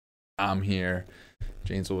I'm here,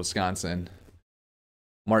 Janesville, Wisconsin,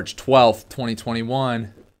 March 12th,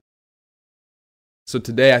 2021. So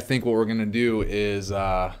today I think what we're gonna do is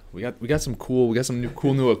we got some cool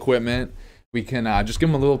new equipment. We can just give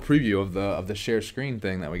them a little preview of the share screen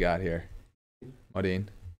thing that we got here. Modine.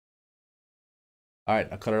 All right,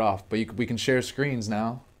 I'll cut it off, but we can share screens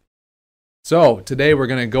now. So today we're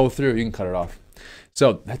gonna go through. You can cut it off.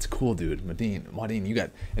 So that's cool, dude. Modine, you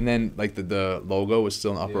got, and then like the logo is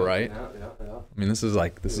still in the upper right. Yeah. I mean, this is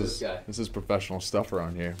professional stuff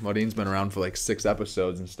around here. Modine's been around for like 6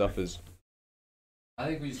 episodes and stuff is. I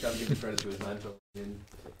think we just gotta give the credit to his mentor.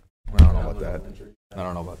 I don't know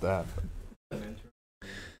about that.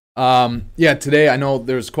 Yeah, today I know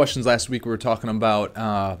there's questions last week. We were talking about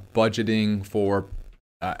budgeting for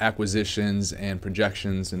acquisitions and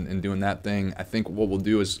projections and doing that thing. I think what we'll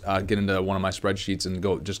do is get into one of my spreadsheets and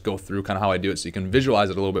go through kind of how I do it so you can visualize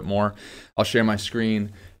it a little bit more. I'll share my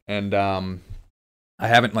screen, and I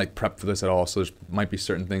haven't like prepped for this at all, so there might be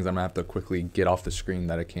certain things I'm gonna have to quickly get off the screen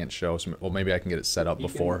that I can't show. So, well, maybe I can get it set up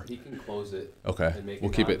before. He can close it. Okay, we'll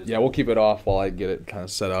keep it. Yeah, we'll keep it off while I get it kind of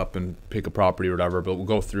set up and pick a property or whatever. But we'll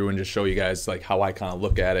go through and just show you guys like how I kind of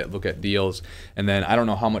look at it, look at deals, and then I don't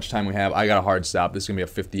know how much time we have. I got a hard stop. This is gonna be a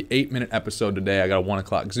 58-minute episode today. I got a 1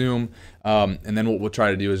 o'clock Zoom, and then what we'll try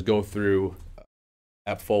to do is go through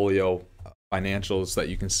Appfolio financials so that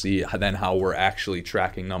you can see then how we're actually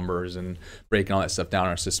tracking numbers and breaking all that stuff down in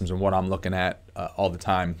our systems and what I'm looking at all the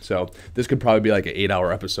time. So this could probably be like an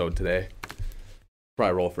 8-hour episode today.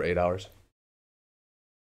 Probably roll for 8 hours.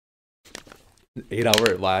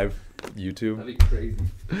 8-hour live YouTube. That'd be crazy.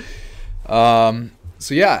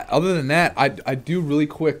 So yeah, other than that, I do really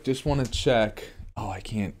quick just want to check. Oh, I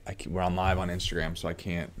can't. We're on live on Instagram, so I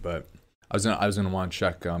can't. But I was gonna want to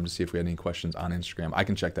check to see if we had any questions on Instagram. I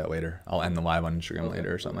can check that later. I'll end the live on Instagram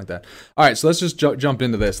later or something like that. All right, so let's just jump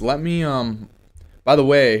into this. Let me by the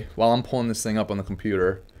way, while I'm pulling this thing up on the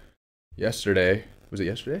computer, yesterday, was it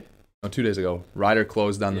yesterday? No, 2 days ago, Ryder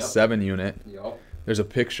closed on the 7 unit. Yep. There's a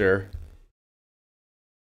picture.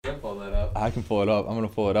 You can pull that up. I can pull it up. I'm gonna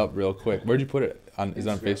pull it up real quick. Where'd you put it? Is it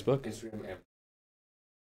on Facebook? Instagram.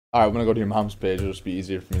 All right, I'm gonna go to your mom's page. It'll just be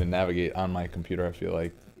easier for me to navigate on my computer, I feel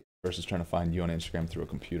like, versus trying to find you on Instagram through a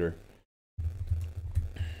computer.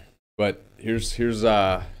 But here's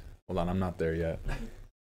hold on, I'm not there yet.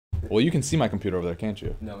 Well, you can see my computer over there, can't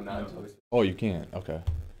you? No, not until. Oh, you can't. Okay.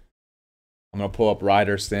 I'm gonna pull up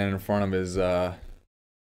Ryder standing in front of his uh-oh.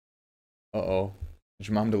 Did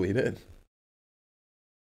your mom delete it?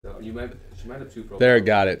 No, she might have 2 profiles. There,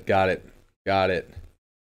 got it. All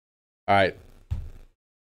right.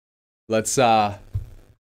 Let's yep.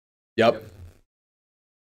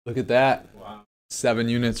 Look at that. Wow. 7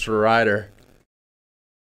 units for Ryder.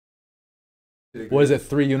 What is it?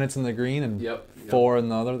 3 units in the green and Yep. 4 in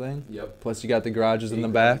the other thing? Yep. Plus you got the garages in the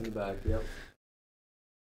back. In the back. Yep.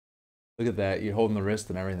 Look at that. You're holding the wrist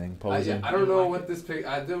and everything. Posing. I don't know what this pic.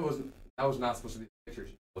 That was not supposed to be the picture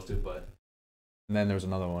she posted, but. And then there was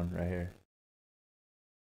another one right here.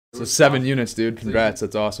 So 7 units, dude. Congrats.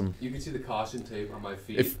 That's awesome. You can see the caution tape on my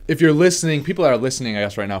feet. If you're listening, people that are listening, I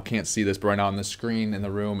guess right now can't see this, but right now on the screen in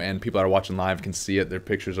the room, and people that are watching live can see it. They're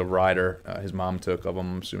pictures of Ryder. His mom took of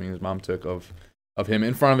him. I'm assuming his mom took of him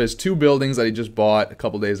in front of his 2 buildings that he just bought a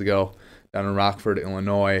couple days ago down in Rockford,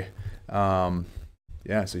 Illinois.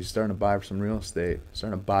 Yeah, so he's starting to buy some real estate.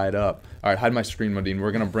 Starting to buy it up. All right, hide my screen, Modine.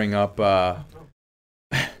 We're gonna bring up.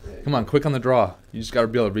 Come on, quick on the draw. You just gotta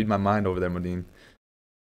be able to read my mind over there, Modine.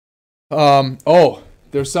 Oh,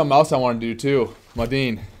 there's something else I want to do too.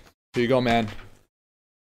 Modine, here you go, man.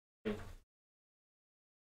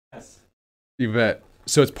 Yes. You bet.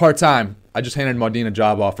 So it's part-time. I just handed Modine a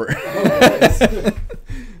job offer.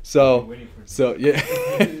 so yeah.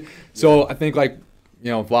 So I think like,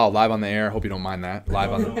 wow, live on the air. Hope you don't mind that.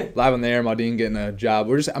 Live on the air, Modine getting a job.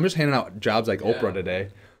 I'm just handing out jobs like Oprah today.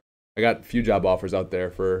 I got a few job offers out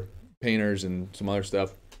there for painters and some other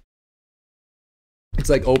stuff. It's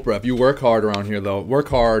like Oprah. If you work hard around here, though, work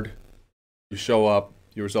hard, you show up,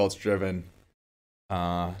 you're results driven,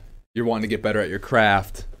 you're wanting to get better at your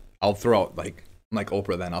craft, I'll throw out, I'm like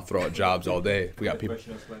Oprah then, I'll throw out jobs all day. We got people.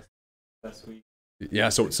 Last week. Yeah,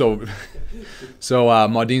 so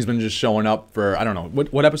Maudine's been just showing up for, I don't know,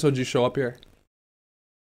 what episode did you show up here?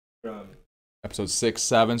 Episode 6,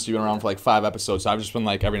 7, so you've been around for like 5 episodes. So I've just been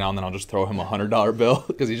like, every now and then I'll just throw him a $100 bill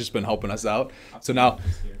because he's just been helping us out. So now,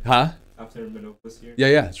 huh? After Minopolis here?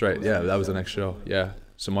 Yeah, that's right. Yeah, that was the next show. Yeah.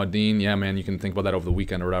 So Maudine, yeah, man, you can think about that over the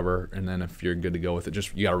weekend or whatever. And then if you're good to go with it,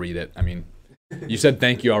 just, you got to read it. I mean, you said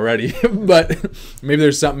thank you already, but maybe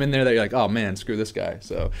there's something in there that you're like, oh man, screw this guy.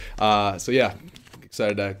 So yeah,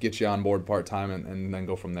 excited to get you on board part time and then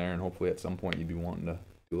go from there. And hopefully at some point you'd be wanting to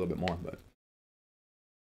do a little bit more. But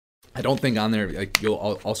I don't think on there, like, you'll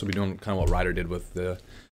also be doing kind of what Ryder did with the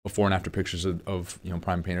before and after pictures of you know,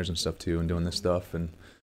 prime painters and stuff too, and doing this stuff. And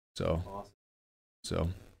so,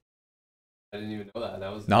 Awesome. I didn't even know that.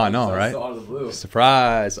 That was No, I know, right? So out of the blue.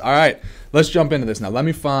 Surprise. All right, let's jump into this now. Let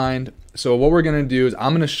me find. So what we're going to do is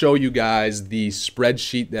I'm going to show you guys the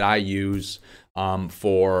spreadsheet that I use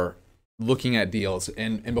for looking at deals.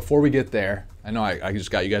 And before we get there, I know I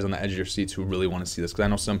just got you guys on the edge of your seats who really want to see this, because I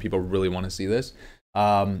know some people really want to see this.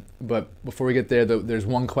 But before we get there, there's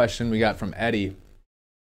one question we got from Eddie.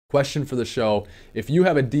 Question for the show: if you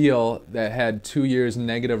have a deal that had 2 years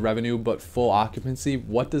negative revenue but full occupancy,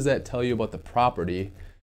 what does that tell you about the property?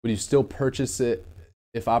 Would you still purchase it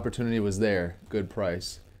if opportunity was there? Good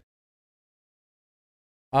price.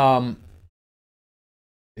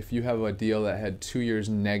 If you have a deal that had 2 years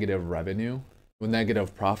negative revenue with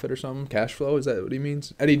negative profit or something, cash flow, is that what he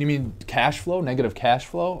means? Eddie, do you mean cash flow, negative cash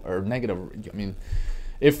flow, or negative? I mean,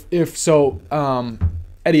 if so,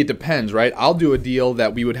 Eddie, it depends, right? I'll do a deal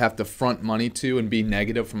that we would have to front money to and be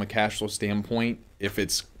negative from a cash flow standpoint if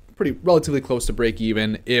it's pretty relatively close to break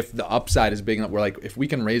even. If the upside is big enough, we're like, if we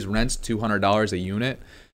can raise rents $200 a unit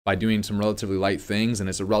by doing some relatively light things, and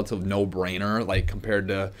it's a relative no-brainer, like compared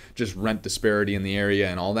to just rent disparity in the area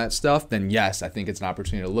and all that stuff, then yes, I think it's an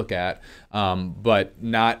opportunity to look at. But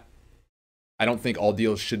not, I don't think all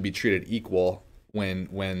deals should be treated equal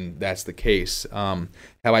when that's the case. Have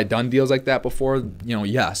I done deals like that before? You know,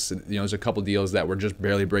 yes. You know, there's a couple deals that were just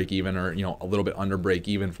barely break even, or, you know, a little bit under break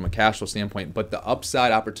even from a cash flow standpoint. But the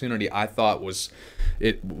upside opportunity, I thought was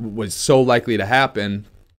so likely to happen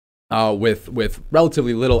with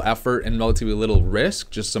relatively little effort and relatively little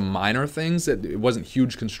risk, just some minor things. That it wasn't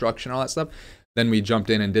huge construction, all that stuff. Then we jumped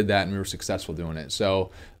in and did that, and we were successful doing it.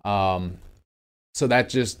 So so that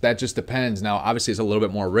just depends. Now, obviously, it's a little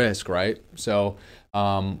bit more risk, right? So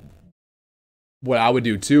what I would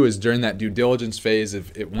do too is during that due diligence phase,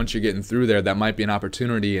 if once you're getting through there, that might be an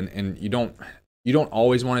opportunity. And you don't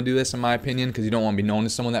always want to do this, in my opinion, because you don't want to be known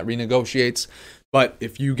as someone that renegotiates. But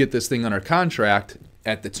if you get this thing under contract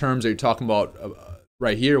at the terms that you're talking about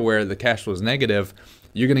right here, where the cash flow is negative,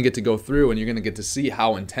 you're going to get to go through and you're going to get to see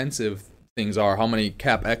how intensive things are, how many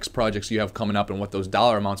CapEx projects you have coming up, and what those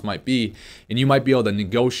dollar amounts might be. And you might be able to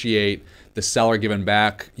negotiate the seller giving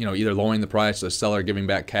back, you know, either lowering the price or the seller giving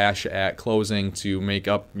back cash at closing to make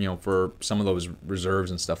up, you know, for some of those reserves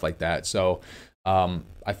and stuff like that. So I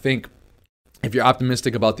think if you're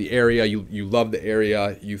optimistic about the area, you love the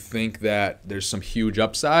area, you think that there's some huge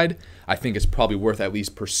upside, I think it's probably worth at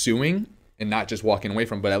least pursuing, and not just walking away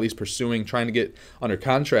from, but at least pursuing, trying to get under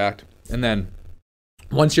contract. And then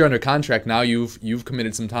once you're under contract, now you've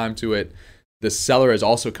committed some time to it. The seller has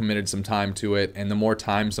also committed some time to it, and the more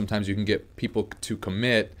time sometimes you can get people to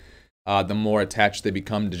commit, the more attached they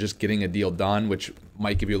become to just getting a deal done, which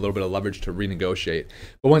might give you a little bit of leverage to renegotiate.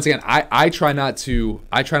 But once again, I try not to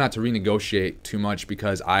renegotiate too much,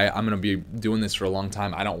 because I'm going to be doing this for a long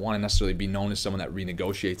time. I don't want to necessarily be known as someone that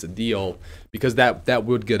renegotiates a deal, because that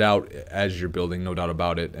would get out as you're building, no doubt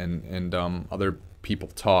about it, and other people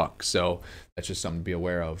talk. So that's just something to be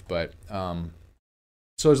aware of. But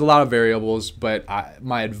so there's a lot of variables, but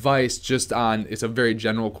my advice, just on, it's a very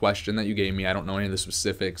general question that you gave me, I don't know any of the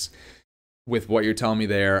specifics. With what you're telling me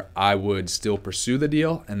there, I would still pursue the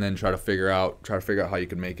deal and then try to figure out how you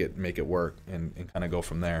can make it work, and kind of go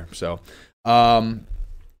from there. So all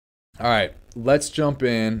right, let's jump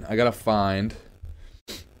in. I gotta find,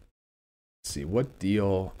 let's see what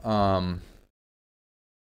deal.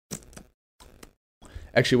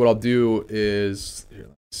 Actually, what I'll do is, here,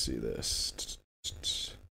 let's see this.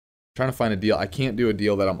 Trying to find a deal. I can't do a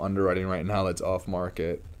deal that I'm underwriting right now that's off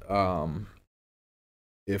market.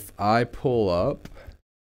 If I pull up,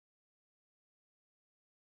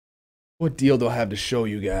 what deal do I have to show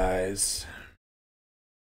you guys?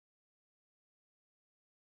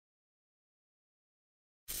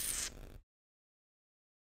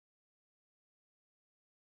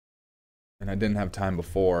 And I didn't have time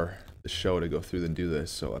before the show to go through and do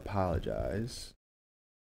this, so I apologize.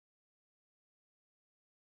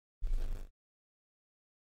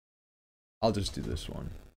 I'll just do this one.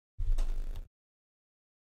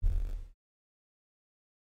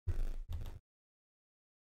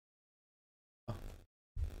 Oh.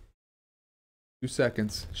 2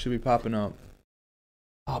 seconds. Should be popping up.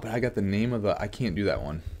 Oh, but I got the name of the... I can't do that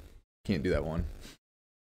one. Can't do that one.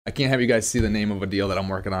 I can't have you guys see the name of a deal that I'm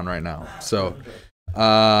working on right now. So,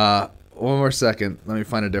 one more second. Let me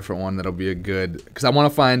find a different one that'll be a good... Because I want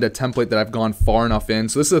to find a template that I've gone far enough in.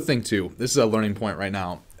 So this is the thing, too. This is a learning point right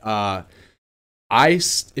now.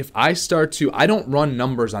 if I start to, I don't run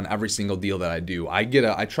numbers on every single deal that I do. I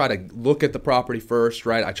try to look at the property first,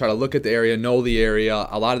 right? I try to look at the area, know the area.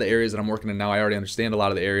 A lot of the areas that I'm working in now, I already understand a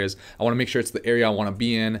lot of the areas. I want to make sure it's the area I want to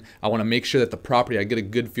be in. I want to make sure that the property, I get a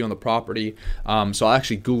good feel on the property. So I'll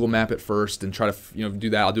actually Google map it first and try to, do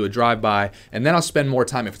that. I'll do a drive-by, and then I'll spend more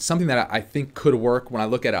time. If it's something that I think could work when I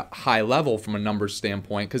look at a high level from a numbers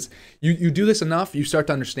standpoint, because you do this enough, you start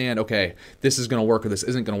to understand, okay, this is going to work or this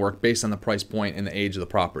isn't going to work based on the price point and the age of the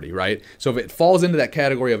property, right? So if it falls into that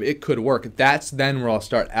category of it could work, that's then where I'll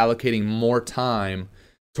start allocating more time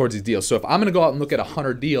towards these deals. So if I'm going to go out and look at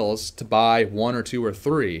 100 deals to buy 1 or 2 or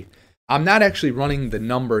 3, I'm not actually running the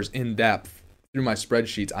numbers in depth through my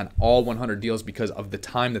spreadsheets on all 100 deals because of the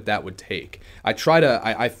time that would take. I try to,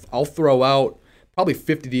 I'll throw out probably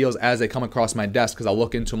 50 deals as they come across my desk because I'll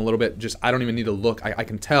look into them a little bit. Just I don't even need to look. I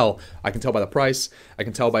can tell. I can tell by the price. I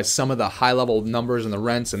can tell by some of the high level numbers and the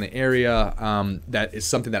rents in the area. That is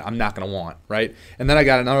something that I'm not going to want, right? And then I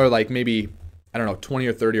got another like maybe, I don't know, 20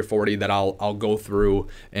 or 30 or 40 that I'll go through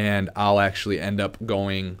and I'll actually end up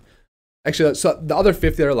going. Actually, so the other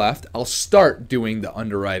 50 that are left, I'll start doing the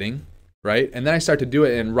underwriting. Right? And then I start to do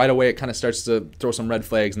it, and right away it kind of starts to throw some red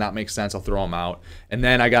flags, not make sense, I'll throw them out. And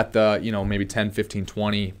then I got the, maybe 10, 15,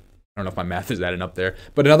 20, I don't know if my math is adding up there,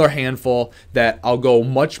 but another handful that I'll go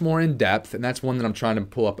much more in depth, and that's one that I'm trying to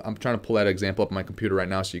pull up. I'm trying to pull that example up on my computer right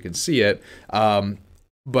now so you can see it.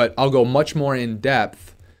 But I'll go much more in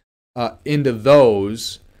depth into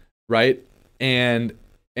those, right? And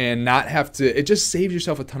not have to, it just saves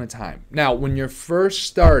yourself a ton of time. Now, when you're first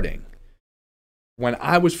starting, when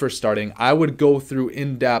I was first starting, I would go through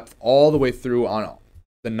in depth all the way through on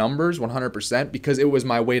the numbers 100% because it was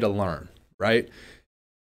my way to learn, right?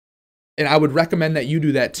 And I would recommend that you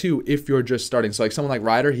do that too if you're just starting. So like someone like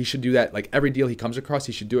Ryder, he should do that. Like every deal he comes across,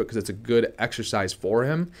 he should do it because it's a good exercise for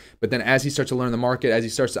him. But then as he starts to learn the market, as he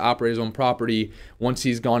starts to operate his own property, once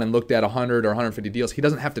he's gone and looked at 100 or 150 deals, he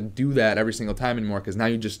doesn't have to do that every single time anymore because now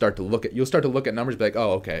you just start to look at, you'll start to look at numbers and be like,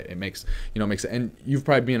 oh, okay, it makes sense. And you've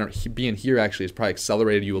probably being here actually has probably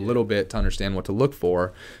accelerated you a little bit to understand what to look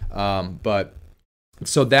for.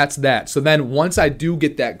 So that's that. So then once I do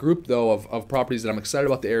get that group, though, of properties that I'm excited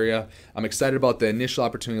about the area, I'm excited about the initial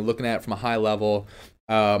opportunity, looking at it from a high level,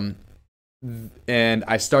 and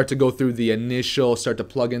I start to go through start to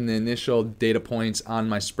plug in the initial data points on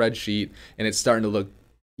my spreadsheet, and it's starting to look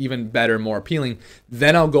even better, more appealing,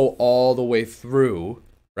 then I'll go all the way through,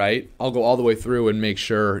 right? I'll go all the way through and make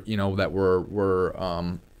sure, that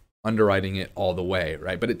we're underwriting it all the way,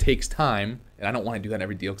 right? But it takes time, and I don't want to do that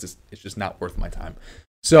every deal because it's just not worth my time.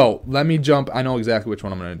 So let me jump. I know exactly which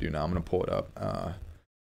one I'm going to do now. I'm going to pull it up.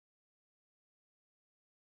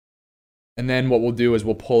 And then what we'll do is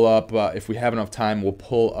we'll pull up, if we have enough time, we'll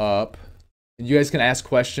pull up. And you guys can ask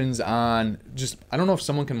questions on I don't know if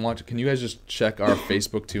someone can watch. Can you guys just check our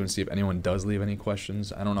Facebook too and see if anyone does leave any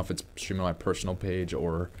questions? I don't know if it's streaming on my personal page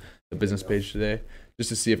or the business page today, just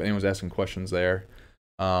to see if anyone's asking questions there.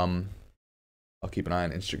 I'll keep an eye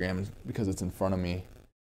on Instagram because it's in front of me.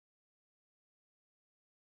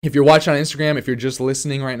 If you're watching on Instagram, if you're just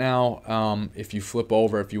listening right now, if you flip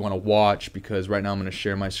over, if you want to watch, because right now I'm going to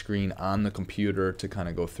share my screen on the computer to kind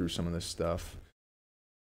of go through some of this stuff.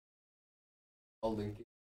 Spaulding.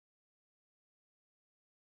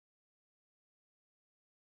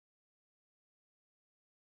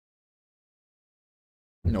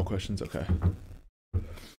 No questions? Okay.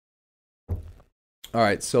 All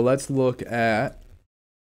right, so let's look at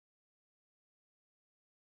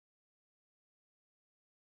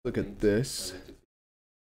this.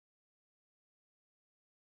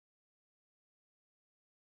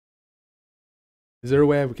 Is there a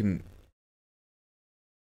way we can?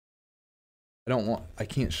 I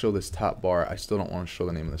can't show this top bar. I still don't want to show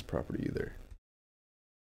the name of this property either.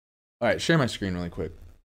 All right, share my screen really quick.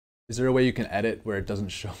 Is there a way you can edit where it doesn't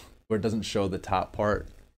show the top part?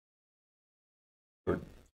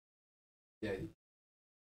 Yeah. I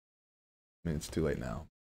mean, it's too late now.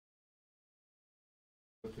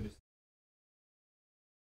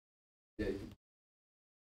 Yeah.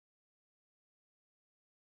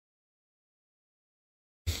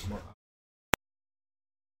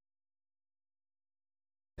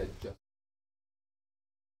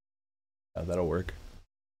 That'll work.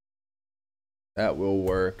 That will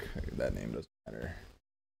work. That name doesn't matter.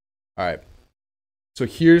 All right. So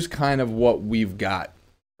here's kind of what we've got,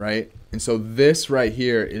 right? And so this right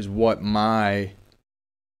here is what my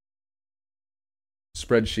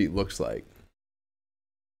spreadsheet looks like.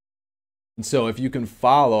 And so if you can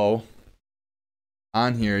follow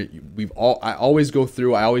on here, I always go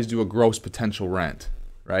through, I always do a gross potential rent,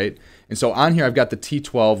 right? And so on here, I've got the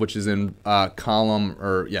T12, which is in column,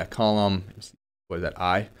 what is that,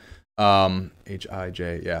 I?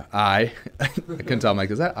 Hij, yeah, I. I couldn't tell, I'm like,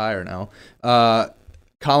 is that I or no?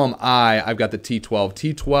 Column I, I've got the T12.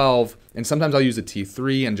 T12, and sometimes I'll use the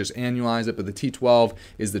T3 and just annualize it, but the T12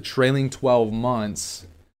 is the trailing 12 months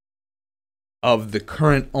of the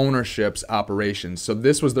current ownership's operations. So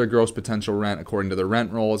this was their gross potential rent according to their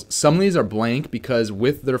rent rolls. Some of these are blank because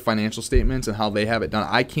with their financial statements and how they have it done,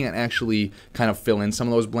 I can't actually kind of fill in some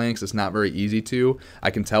of those blanks. It's not very easy to.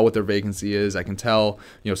 I can tell what their vacancy is. I can tell,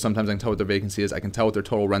 sometimes I can tell what their vacancy is. I can tell what their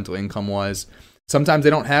total rental income was. Sometimes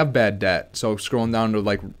they don't have bad debt. So scrolling down to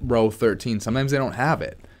like row 13, sometimes they don't have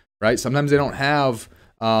it, right? Sometimes they don't have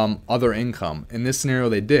other income. In this scenario,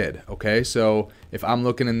 they did, okay? So if I'm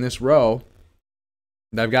looking in this row,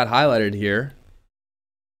 that I've got highlighted here,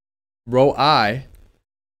 row I,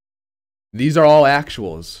 these are all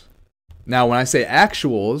actuals. Now, when I say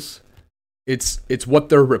actuals, it's what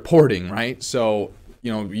they're reporting, right? So,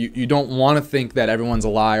 you don't want to think that everyone's a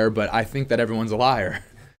liar, but I think that everyone's a liar.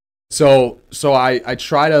 So I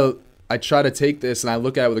try to take this and I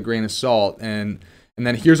look at it with a grain of salt, and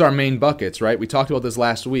then here's our main buckets, right? We talked about this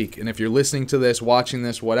last week, and if you're listening to this, watching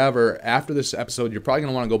this, whatever, after this episode, you're probably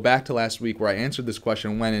going to want to go back to last week where I answered this question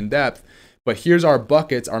and went in depth. But here's our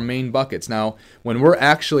buckets, our main buckets. Now, when we're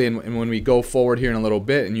actually, and when we go forward here in a little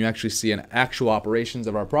bit, and you actually see an actual operations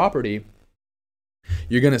of our property,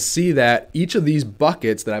 you're going to see that each of these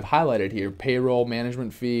buckets that I've highlighted here, payroll,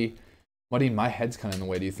 management fee, Buddy, my head's kind of in the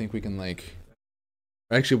way. Do you think we can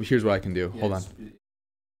actually, here's what I can do. Hold on.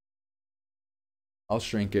 I'll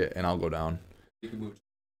shrink it and I'll go down. You can move.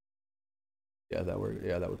 Yeah, that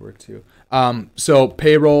would work too. So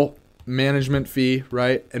payroll, management fee,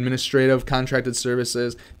 right? Administrative, contracted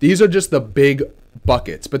services. These are just the big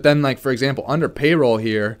buckets. But then, like, for example, under payroll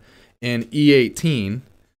here in E18,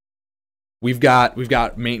 we've got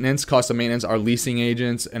maintenance, cost of maintenance, our leasing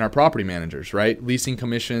agents, and our property managers, right? Leasing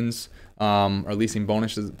commissions, or leasing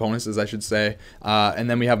bonuses, I should say. And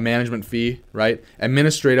then we have management fee, right?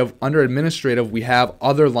 Administrative, under administrative, we have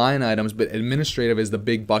other line items, but administrative is the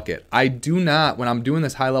big bucket. I do not, when I'm doing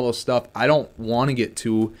this high level stuff, I don't want to get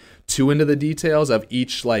too into the details of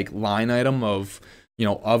each like line item of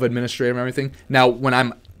administrative and everything. Now, when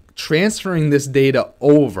I'm transferring this data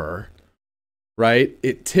over, right,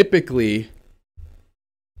 it typically,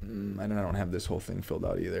 I don't have this whole thing filled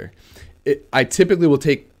out either. I typically will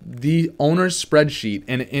take the owner's spreadsheet,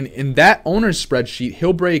 and in that owner's spreadsheet,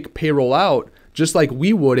 he'll break payroll out just like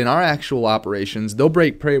we would in our actual operations. They'll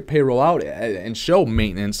break payroll out and show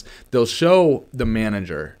maintenance. They'll show the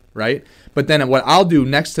manager, right? But then what I'll do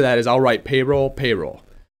next to that is I'll write payroll,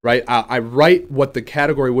 right? I write what the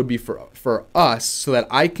category would be for us so that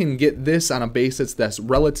I can get this on a basis that's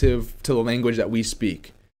relative to the language that we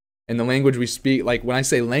speak. And the language we speak, like when I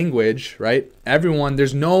say language, right? Everyone,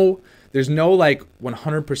 there's no like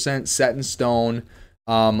 100% set in stone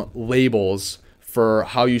labels for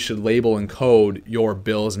how you should label and code your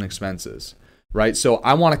bills and expenses, right? So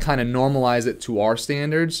I want to kind of normalize it to our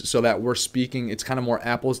standards so that we're speaking, it's kind of more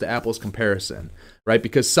apples to apples comparison, right?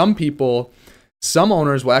 Because some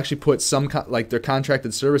owners will actually put like their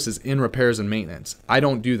contracted services in repairs and maintenance. I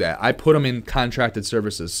don't do that. I put them in contracted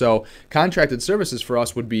services. So contracted services for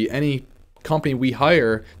us would be any company we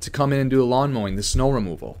hire to come in and do the lawn mowing, the snow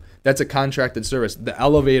removal. That's a contracted service. The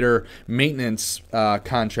elevator maintenance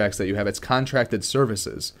contracts that you have, it's contracted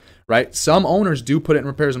services, right? Some owners do put it in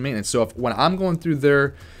repairs and maintenance. So when I'm going through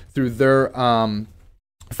their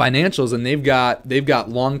financials and they've got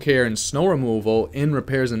lawn care and snow removal in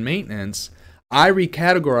repairs and maintenance, I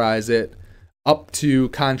recategorize it up to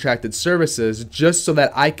contracted services just so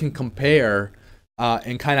that I can compare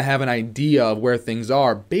and kind of have an idea of where things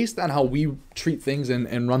are based on how we treat things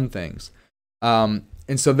and run things.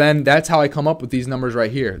 And so then that's how I come up with these numbers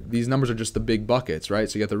right here. These numbers are just the big buckets, right?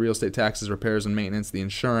 So you got the real estate taxes, repairs and maintenance, the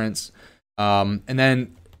insurance. And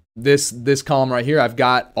then this column right here, I've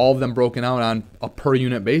got all of them broken out on a per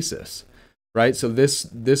unit basis, right? So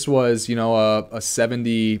this was, a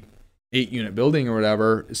 78 unit building or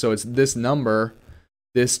whatever. So it's this number,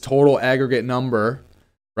 this total aggregate number,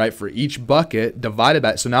 right, for each bucket divided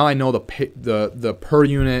by. So now I know the per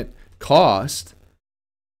unit cost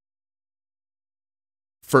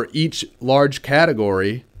for each large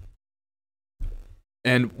category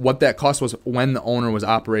and what that cost was when the owner was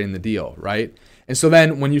operating the deal, right? And so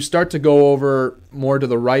then when you start to go over more to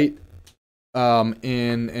the right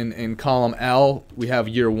in column L, we have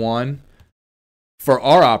year one for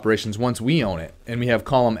our operations once we own it. And we have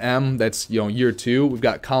column M, that's year two. We've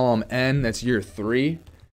got column N, that's year three.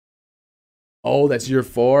 Oh, that's year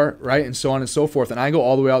 4, right? And so on and so forth. And I go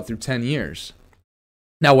all the way out through 10 years.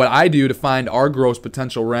 Now, what I do to find our gross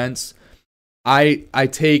potential rents, I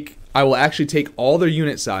will actually take all their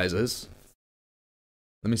unit sizes.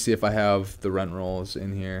 Let me see if I have the rent rolls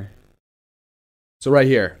in here. So right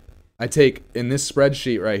here, I take in this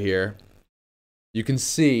spreadsheet right here, you can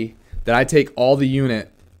see that I take all the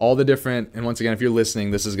unit, all the different, and once again, if you're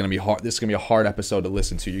listening, this is gonna be hard. This is gonna be a hard episode to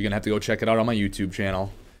listen to. You're gonna have to go check it out on my YouTube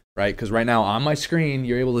channel, right? Because right now on my screen,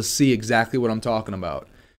 you're able to see exactly what I'm talking about.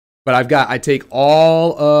 But I take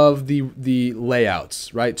all of the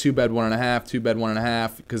layouts, right? 2-bed, 1.5, 2-bed,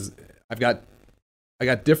 1.5, because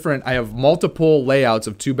I have multiple layouts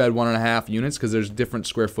of 2-bed, 1.5 units because there's different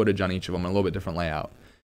square footage on each of them, a little bit different layout.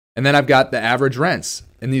 And then I've got the average rents,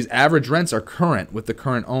 and these average rents are current with the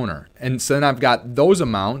current owner. And so then I've got those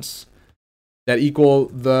amounts that equal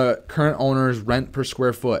the current owner's rent per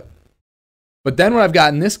square foot. But then what I've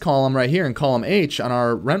got in this column right here in column H on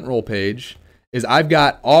our rent roll page is I've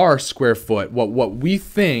got our square foot, what we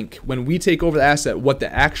think when we take over the asset, what the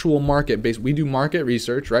actual market base, we do market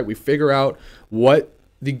research, right? We figure out what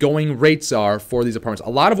the going rates are for these apartments. A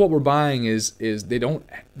lot of what we're buying is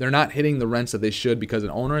they're not hitting the rents that they should because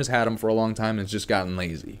an owner has had them for a long time and has just gotten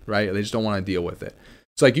lazy, right? They just don't want to deal with it.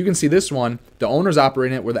 So like you can see this one, the owner's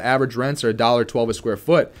operating it where the average rents are $1.12 a square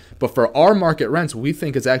foot, but for our market rents, we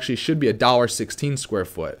think it actually should be $1.16 square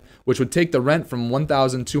foot, which would take the rent from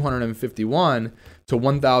 $1,251 to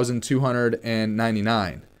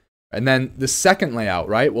 $1,299. And then the second layout,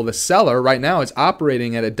 right? Well, the seller right now is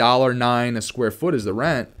operating at $1.09 a square foot is the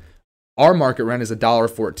rent. Our market rent is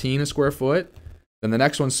 $1.14 a square foot. Then the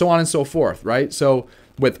next one, so on and so forth, right? So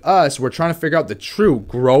with us, we're trying to figure out the true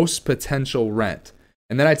gross potential rent.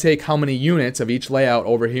 And then I take how many units of each layout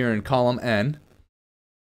over here in column N,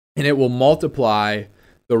 and it will multiply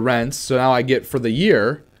the rents. So now I get for the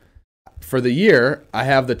year, I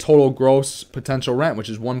have the total gross potential rent, which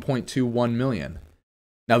is $1.21 million.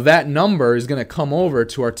 Now that number is going to come over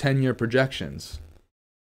to our 10-year projections,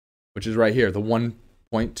 which is right here, the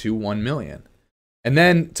 $1.21 million. And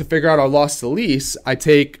then to figure out our loss to lease, I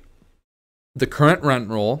take the current rent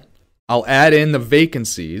roll, I'll add in the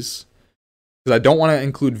vacancies, because I don't want to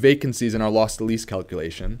include vacancies in our loss to lease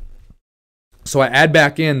calculation. So I add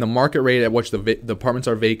back in the market rate at which the apartments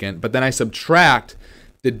are vacant, but then I subtract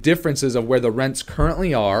the differences of where the rents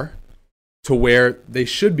currently are to where they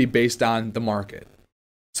should be based on the market.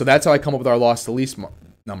 So that's how I come up with our loss to lease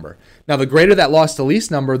number. Now, the greater that loss to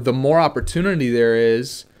lease number, the more opportunity there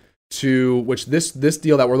is to, which this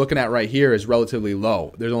deal that we're looking at right here is relatively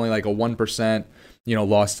low. There's only like a 1%,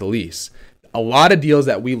 loss to lease. A lot of deals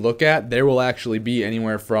that we look at, there will actually be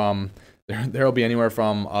anywhere from a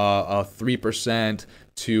 3%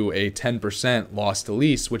 to a 10% loss to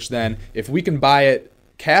lease, which then if we can buy it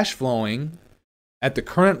cash flowing at the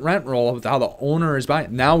current rent roll of how the owner is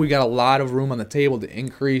buying, now we got a lot of room on the table to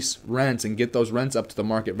increase rents and get those rents up to the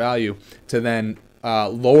market value to then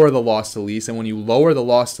lower the loss to lease. And when you lower the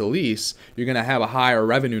loss to lease, you're going to have a higher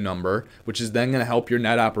revenue number, which is then going to help your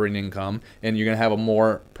net operating income, and you're going to have a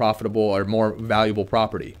more profitable or more valuable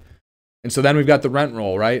property. And so then we've got the rent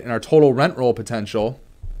roll, right? And our total rent roll potential,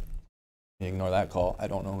 ignore that call, I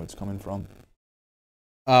don't know who it's coming from.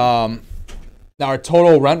 Now our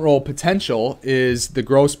total rent roll potential is the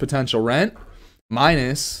gross potential rent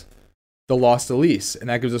minus the loss to lease, and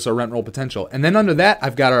that gives us our rent roll potential. And then under that,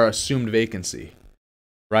 I've got our assumed vacancy,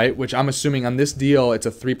 right? Which I'm assuming on this deal, it's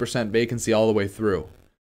a 3% vacancy all the way through.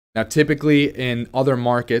 Now, typically in other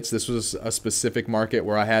markets, this was a specific market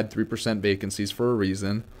where I had 3% vacancies for a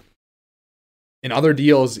reason. In other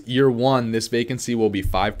deals, year one, this vacancy will be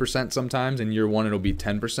 5% sometimes. In year one, it'll be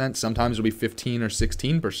 10%. Sometimes it'll be 15 or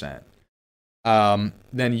 16%.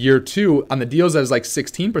 Then year two, on the deals that is like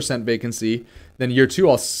 16% vacancy, then year two,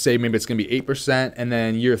 I'll say maybe it's going to be 8%. And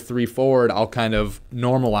then year three forward, I'll kind of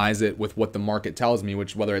normalize it with what the market tells me,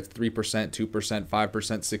 which whether it's 3%, 2%, 5%,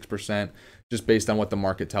 6%, just based on what the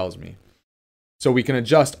market tells me. So we can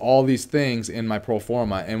adjust all these things in my pro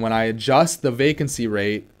forma. And when I adjust the vacancy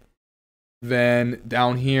rate, then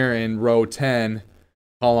down here in row 10,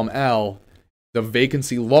 column L, the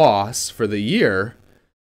vacancy loss for the year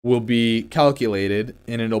will be calculated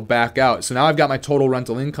and it'll back out. So now I've got my total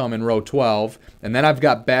rental income in row 12, and then I've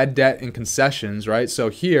got bad debt and concessions, right? So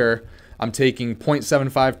here I'm taking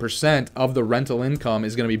 0.75% of the rental income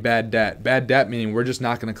is going to be bad debt. Bad debt meaning we're just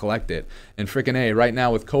not going to collect it. And freaking A, right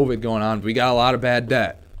now with COVID going on, we got a lot of bad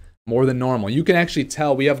debt, more than normal. You can actually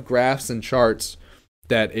tell, we have graphs and charts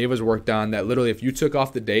that Ava's worked on that literally if you took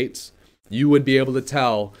off the dates you would be able to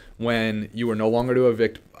tell when you were no longer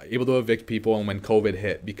able to evict people and when COVID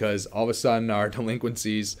hit, because all of a sudden our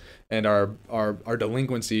delinquencies and our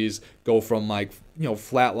delinquencies go from like,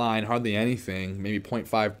 flat line, hardly anything, maybe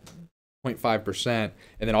 0.5%, and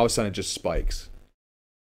then all of a sudden it just spikes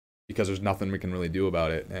because there's nothing we can really do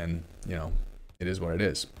about it, and it is what it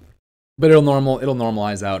is. But it'll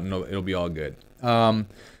normalize out, and it'll be all good.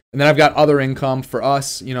 And then I've got other income for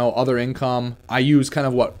us, other income. I use kind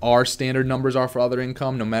of what our standard numbers are for other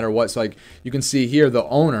income, no matter what. So like you can see here, the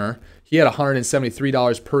owner, he had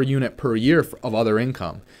 $173 per unit per year of other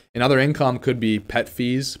income. And other income could be pet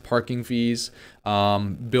fees, parking fees,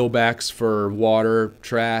 bill backs for water,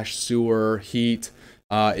 trash, sewer, heat.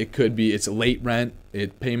 It could be it's late rent,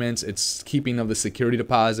 payments, it's keeping of the security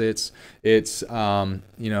deposits, it's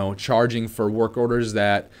charging for work orders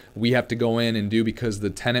that we have to go in and do because the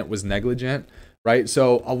tenant was negligent, right?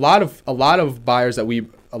 So a lot of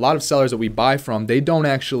sellers that we buy from, they don't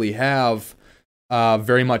actually have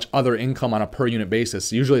very much other income on a per unit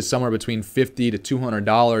basis. Usually it's somewhere between $50 to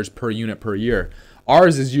 $200 per unit per year.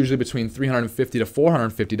 Ours is usually between $350 to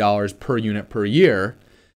 $450 per unit per year,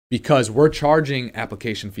 because we're charging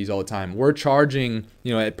application fees all the time. We're charging,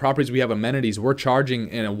 at properties we have amenities, we're charging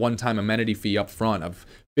in a one-time amenity fee up front of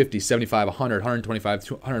 $50, $75, $100,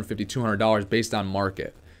 $125, $150, $200 based on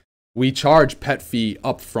market. We charge pet fee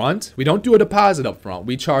up front. We don't do a deposit up front.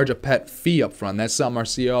 We charge a pet fee up front. That's something our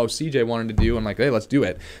CEO, CJ, wanted to do. I'm like, hey, let's do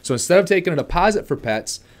it. So instead of taking a deposit for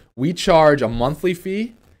pets, we charge a monthly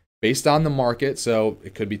fee based on the market. So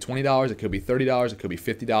it could be $20, it could be $30, it could be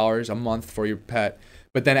 $50 a month for your pet.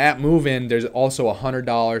 But then at move-in, there's also a $100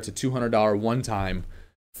 to $200 one-time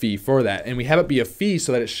fee for that. And we have it be a fee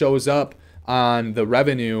so that it shows up on the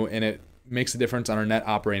revenue and it makes a difference on our net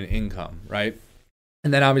operating income, right?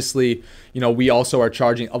 And then obviously, we also are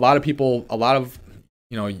charging a lot of people,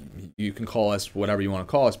 you can call us whatever you want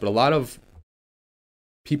to call us, but a lot of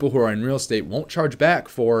people who are in real estate won't charge back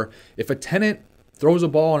for if a tenant throws a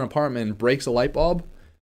ball in an apartment and breaks a light bulb,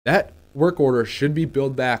 that work order should be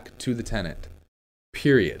billed back to the tenant.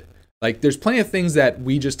 Period. Like there's plenty of things that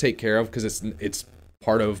we just take care of because it's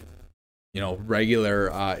part of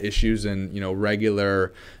regular issues and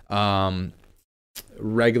regular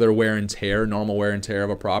wear and tear, normal wear and tear of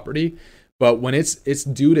a property. But when it's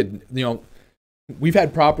due to we've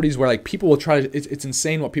had properties where like people will try to it's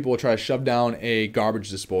insane what people will try to shove down a garbage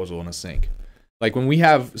disposal in a sink. Like when we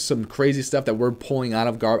have some crazy stuff that we're pulling out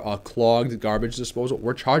of a clogged garbage disposal,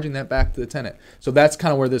 we're charging that back to the tenant. So that's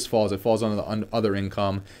kind of where this falls. It falls under the other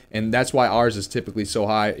income, and that's why ours is typically so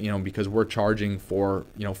high. Because we're charging for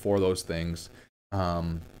for those things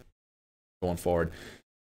going forward.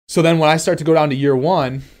 So then when I start to go down to year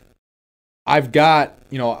one, I've got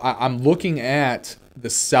I'm looking at the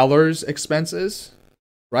seller's expenses,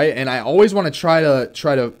 right? And I always want to try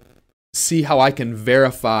to see how I can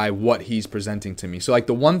verify what he's presenting to me. So like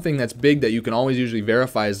the one thing that's big that you can always usually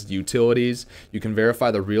verify is utilities. You can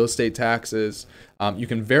verify the real estate taxes. You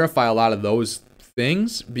can verify a lot of those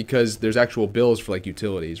things because there's actual bills for like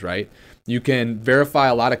utilities, right? You can verify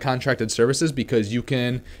a lot of contracted services because you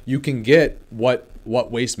can get what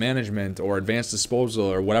waste management or advanced disposal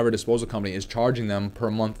or whatever disposal company is charging them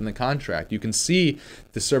per month in the contract. You can see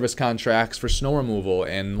the service contracts for snow removal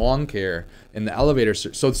and lawn care and the elevator.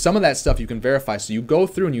 So some of that stuff you can verify. So you go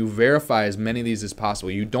through and you verify as many of these as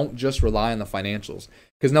possible. You don't just rely on the financials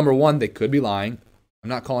because number one, they could be lying. I'm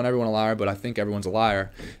not calling everyone a liar, but I think everyone's a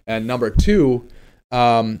liar. And number two,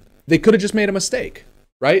 they could have just made a mistake.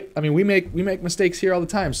 Right? I mean, we make mistakes here all the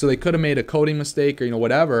time. So they could have made a coding mistake or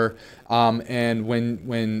whatever. And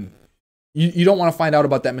when you don't want to find out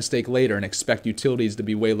about that mistake later and expect utilities to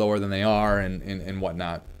be way lower than they are and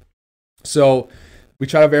whatnot. So we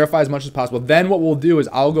try to verify as much as possible. Then what we'll do is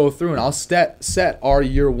I'll go through and I'll set our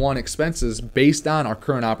year one expenses based on our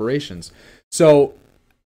current operations. So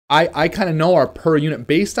I kind of know our per unit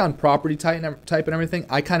based on property type and everything.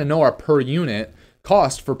 I kind of know our per unit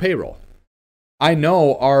cost for payroll. I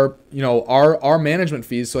know our management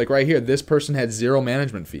fees. So like right here, this person had 0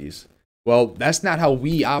 management fees. Well, that's not how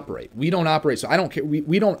we operate. We don't operate. So I don't care.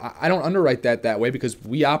 I don't underwrite that way because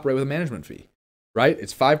we operate with a management fee, right?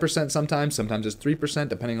 It's 5% sometimes it's 3%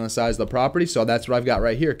 depending on the size of the property. So that's what I've got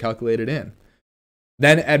right here calculated in.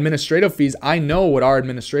 Then administrative fees, I know what our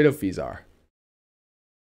administrative fees are.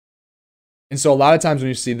 And so a lot of times when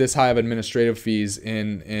you see this high of administrative fees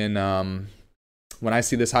when I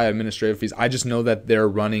see this high administrative fees, I just know that they're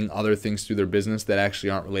running other things through their business that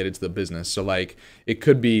actually aren't related to the business. So like it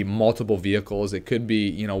could be multiple vehicles, it could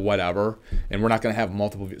be, whatever, and we're not going to have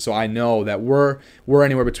multiple. So I know that we're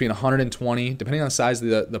anywhere between 120, depending on the size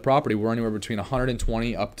of the property, we're anywhere between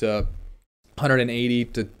 120 up to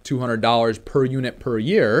 $180 to $200 per unit per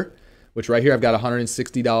year, which right here I've got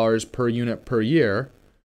 $160 per unit per year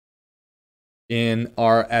in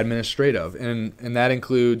our administrative, and that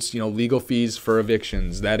includes, you know, legal fees for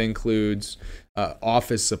evictions. That includes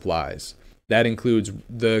office supplies. That includes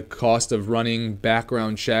the cost of running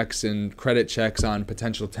background checks and credit checks on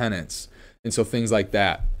potential tenants, and so things like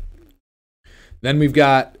that. Then we've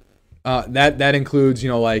got that includes, you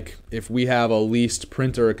know, like if we have a leased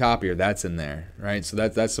printer or copier, that's in there, right? So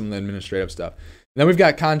that's some of the administrative stuff. And then we've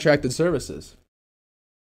got contracted services.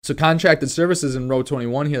 So contracted services in row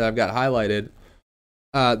 21 here that I've got highlighted,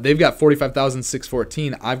 they've got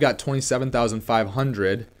 $45,614. I've got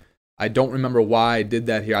 $27,500. I don't remember why I did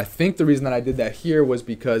that here. I think the reason that I did that here was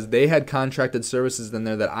because they had contracted services in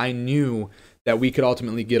there that I knew that we could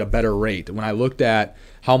ultimately get a better rate. When I looked at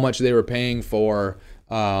how much they were paying for,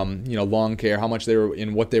 you know, lawn care, how much they were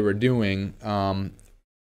in what they were doing,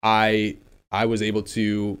 I was able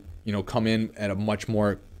to, you know, come in at a much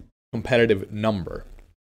more competitive number.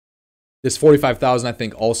 This 45,000, I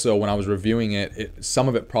think also when I was reviewing it, some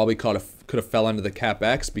of it probably could have fell under the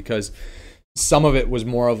CapEx, because some of it was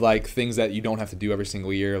more of like things that you don't have to do every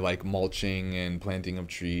single year, like mulching and planting of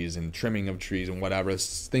trees and trimming of trees and whatever,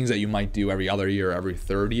 things that you might do every other year or every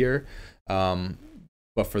third year.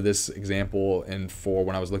 But for this example and for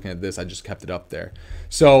when I was looking at this, I just kept it up there.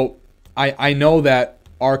 So I know that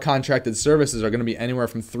our contracted services are going to be anywhere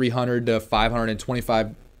from $300 to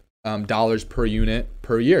 $525 dollars per unit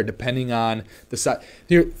per year, depending on the size.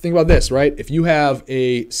 Here, think about this, right? If you have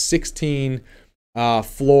a 16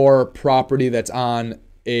 floor property that's on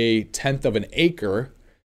a 1/10 of an acre,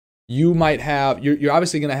 you might have, you're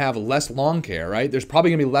obviously going to have less lawn care, right? There's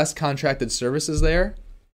probably going to be less contracted services there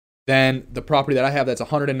than the property that I have that's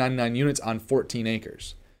 199 units on 14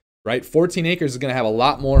 acres, right? 14 acres is going to have a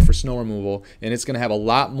lot more for snow removal, and it's going to have a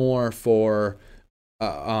lot more for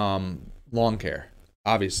lawn care,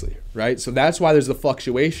 obviously, right? So that's why there's the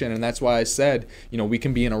fluctuation, and that's why I said, you know, we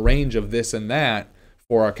can be in a range of this and that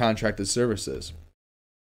for our contracted services.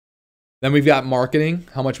 Then we've got marketing,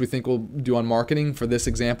 how much we think we'll do on marketing. For this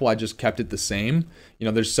example, I just kept it the same. You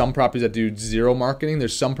know, there's some properties that do zero marketing.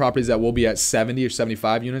 There's some properties that will be at 70 or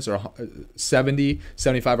 75 units, or 70,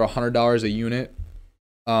 75 or $100 a unit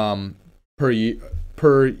tongue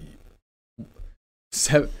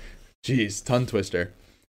twister.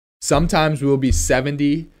 Sometimes we will be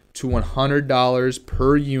 $70 to $100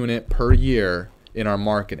 per unit per year in our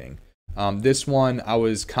marketing. This one, I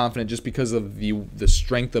was confident, just because of the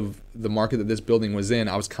strength of the market that this building was in,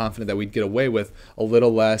 I was confident that we'd get away with a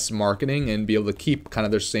little less marketing and be able to keep kind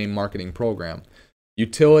of their same marketing program.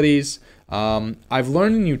 Utilities, I've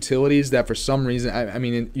learned in utilities that for some reason, I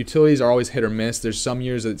mean, utilities are always hit or miss. There's some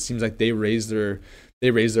years that it seems like they raise their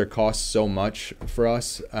costs so much for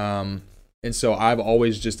us. And so I've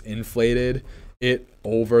always just inflated it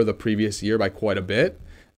over the previous year by quite a bit.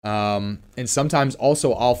 And sometimes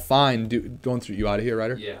also I'll find, going through, you out of here,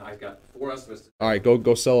 Ryder? Yeah, I got 4 estimates. All right,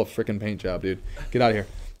 go sell a freaking paint job, dude. Get out of here.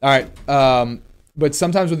 All right. But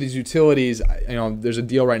sometimes with these utilities, you know, there's a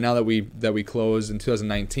deal right now that we closed in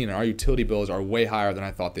 2019, and our utility bills are way higher than I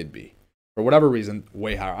thought they'd be. For whatever reason,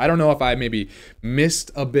 way higher. I don't know if I maybe missed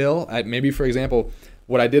a bill. Maybe, for example,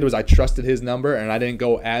 what I did was I trusted his number and I didn't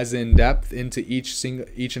go as in depth into each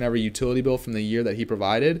and every utility bill from the year that he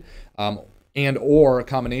provided, and or a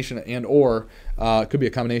combination, could be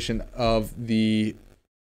a combination of the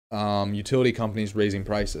utility companies raising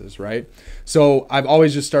prices, right? So I've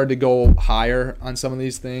always just started to go higher on some of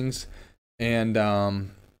these things and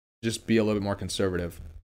just be a little bit more conservative.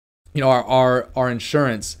 You know, our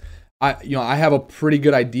insurance, I have a pretty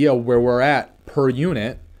good idea where we're at per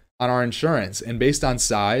unit on our insurance, and based on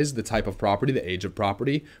size, the type of property, the age of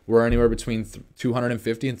property, we're anywhere between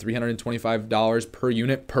 $250 and $325 per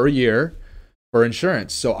unit per year for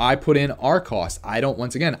insurance. So I put in our cost. I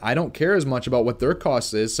don't care as much about what their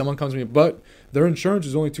cost is. Someone comes to me, but their insurance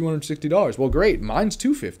is only $260. Well, great, mine's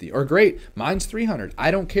 $250, or great, mine's $300.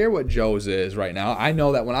 I don't care what Joe's is right now. I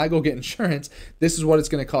know that when I go get insurance, this is what it's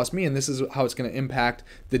going to cost me, and this is how it's going to impact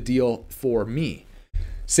the deal for me.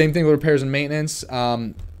 Same thing with repairs and maintenance.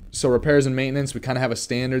 So repairs and maintenance, we kind of have a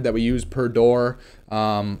standard that we use per door,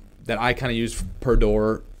 that I kind of use per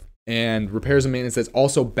door, and repairs and maintenance that's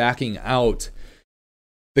also backing out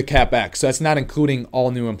the CapEx. So that's not including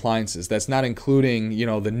all new appliances. That's not including, you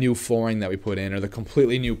know, the new flooring that we put in, or the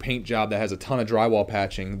completely new paint job that has a ton of drywall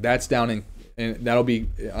patching. That's down in, and that'll be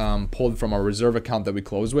pulled from our reserve account that we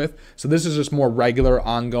close with. So this is just more regular,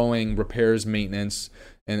 ongoing repairs, maintenance,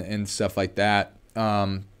 and stuff like that.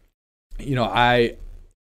 You know,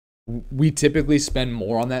 we typically spend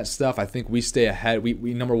more on that stuff. I think we stay ahead.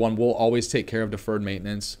 We number one, we'll always take care of deferred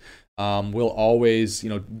maintenance. We'll always,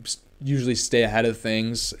 usually stay ahead of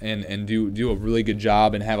things and do a really good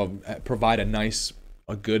job and provide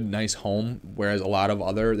a good nice home. Whereas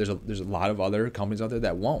there's a lot of other companies out there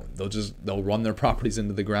that won't. They'll run their properties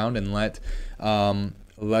into the ground and let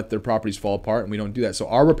their properties fall apart, and we don't do that. So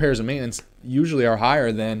our repairs and maintenance usually are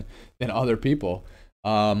higher than other people.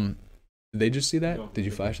 Did they just see that? No, Did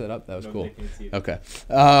you flash that up? That was No, cool. they can see it. Okay.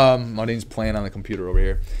 Maudine's playing on the computer over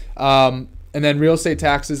here. And then real estate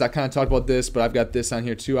taxes, I kind of talked about this, but I've got this on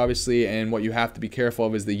here too, obviously. And what you have to be careful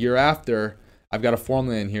of is the year after. I've got a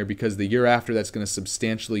formula in here because the year after that's going to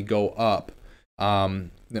substantially go up.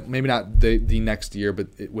 Maybe not the next year, but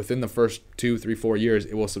within the first 2, 3, 4 years,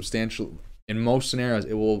 it will substantially, in most scenarios,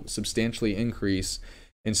 it will substantially increase.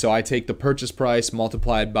 And so I take the purchase price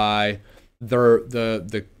multiplied by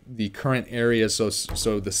the current area, so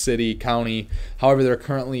the city, county, however they're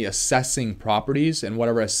currently assessing properties, and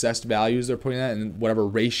whatever assessed values they're putting at, and whatever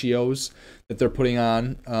ratios that they're putting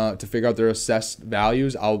on to figure out their assessed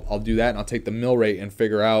values, I'll do that, and I'll take the mill rate and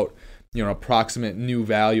figure out approximate new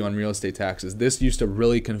value on real estate taxes. This used to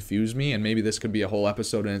really confuse me, and maybe this could be a whole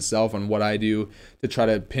episode in itself on what I do to try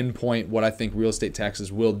to pinpoint what I think real estate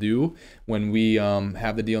taxes will do when we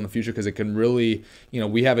have the deal in the future, because it can really,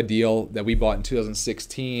 we have a deal that we bought in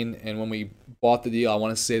 2016, and when we bought the deal, I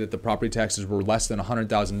want to say that the property taxes were less than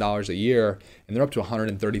 $100,000 a year, and they're up to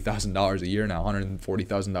 $130,000 a year now,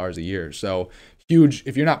 $140,000 a year. So huge.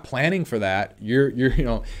 If you're not planning for that,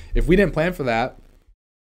 if we didn't plan for that,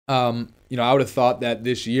 I would have thought that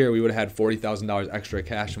this year we would have had $40,000 extra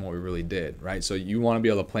cash than what we really did, right? So you want to be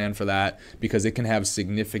able to plan for that, because it can have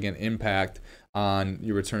significant impact on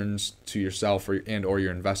your returns to yourself or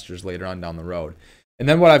your investors later on down the road. And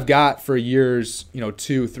then what I've got for years,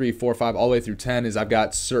 2, 3, 4, 5, all the way through 10 is I've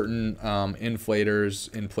got certain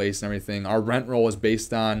inflators in place and everything. Our rent roll is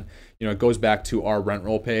based on, it goes back to our rent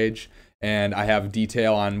roll page, and I have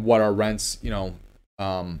detail on what our rents,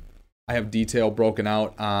 I have detail broken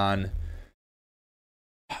out on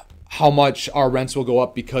how much our rents will go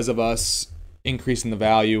up because of us increasing the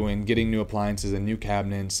value and getting new appliances and new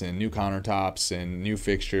cabinets and new countertops and new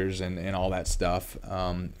fixtures and all that stuff.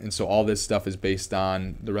 And so all this stuff is based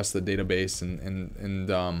on the rest of the database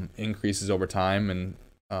and increases over time. And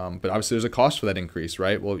but obviously there's a cost for that increase,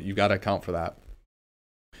 right? Well, you got to account for that.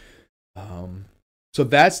 So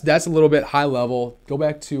that's a little bit high level. Go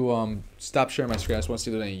back to stop sharing my screen. I just want to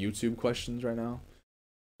see if there's any YouTube questions right now.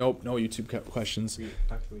 Nope, no YouTube questions.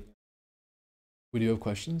 We do have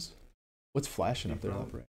questions. What's flashing up there?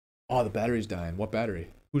 Oh, the battery's dying. What battery?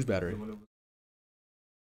 Whose battery?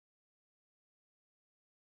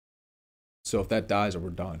 So if that dies, we're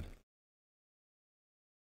done.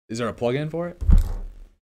 Is there a plug-in for it?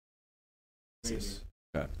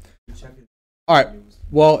 Okay. All right.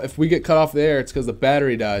 Well, if we get cut off there, it's because the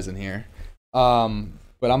battery dies in here. But I'm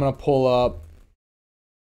gonna pull up.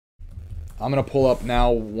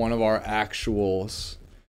 Now one of our actuals.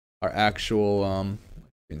 Our actual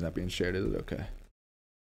screen's not being shared, is it? Okay.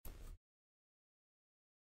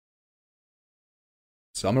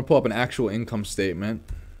 So I'm gonna pull up an actual income statement.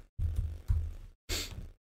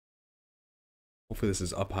 Hopefully this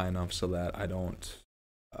is up high enough so that I don't.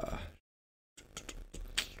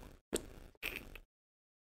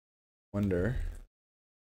 Wonder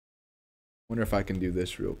if I can do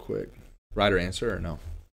this real quick. Right or answer or no?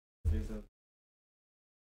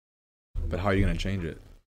 But how are you gonna change it?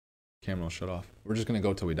 Camera will shut off. We're just gonna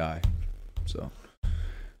go till we die. So,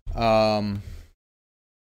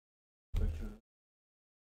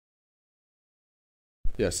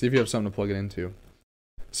 yeah. See if you have something to plug it into.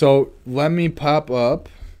 So let me pop up.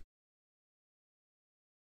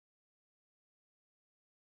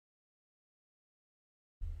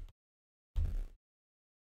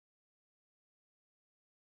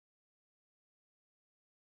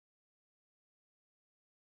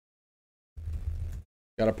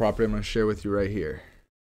 Got a property I'm going to share with you right here.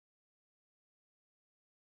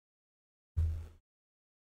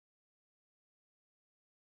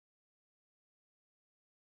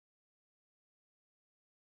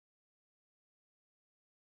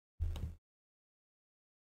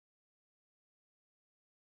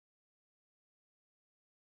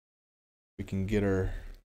 We can get her.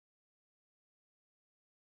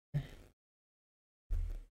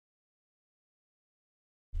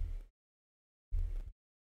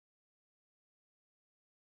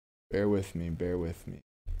 Bear with me.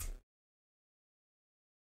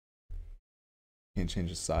 Can't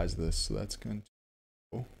change the size of this, so that's good.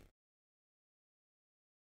 Cool.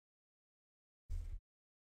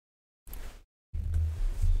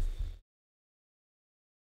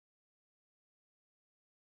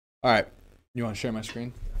 All right. You want to share my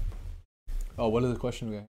screen? Oh, what are the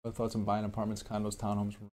questions? What thoughts on buying apartments, condos,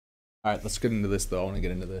 townhomes? All right, let's get into this though. I want to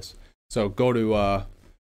get into this. So go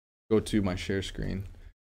to my share screen.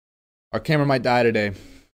 Our camera might die today.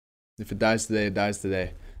 If it dies today, it dies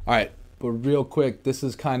today. All right, but real quick, this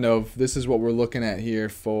is what we're looking at here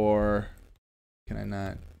for. Can I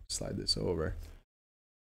not slide this over?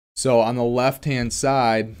 So on the left-hand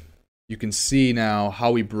side, you can see now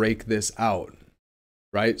how we break this out,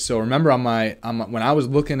 right? So remember when I was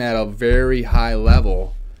looking at a very high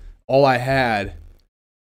level, all I had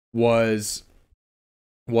was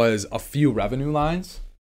a few revenue lines.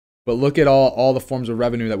 But look at all the forms of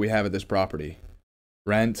revenue that we have at this property.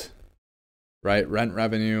 Rent, right? Rent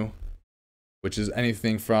revenue, which is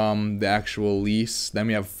anything from the actual lease. Then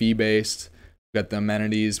we have fee-based. We've got the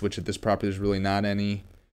amenities, which at this property there's really not any.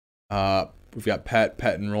 We've got pet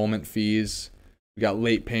enrollment fees. We got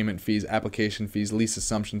late payment fees, application fees, lease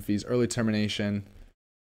assumption fees, early termination,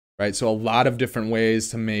 right? So a lot of different ways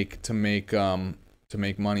to make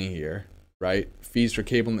money here, right? Fees for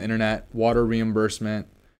cable and internet, water reimbursement,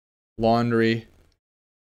 laundry,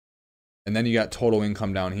 and then you got total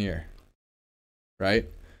income down here, right?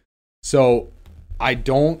 So I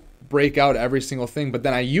don't break out every single thing, but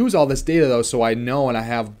then I use all this data though, so I know and I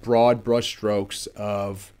have broad brush strokes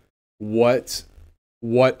of what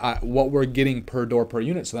we're getting per door per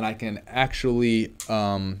unit, so then I can actually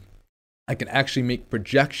make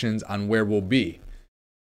projections on where we'll be.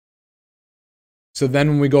 So then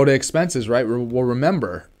when we go to expenses, right, we'll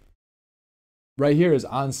remember right here is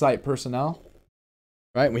on-site personnel,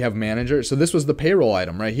 right? We have manager. So this was the payroll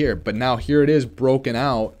item right here, but now here it is broken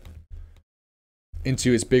out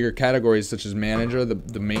into its bigger categories such as manager,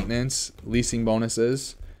 the maintenance, leasing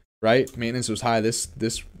bonuses, right? Maintenance was high this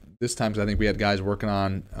time because I think we had guys working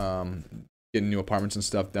on getting new apartments and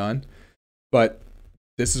stuff done. But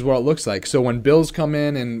this is what it looks like. So when bills come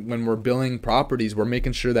in and when we're billing properties, we're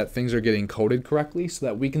making sure that things are getting coded correctly so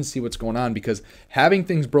that we can see what's going on, because having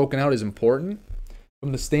things broken out is important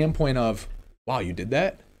from the standpoint of, wow, you did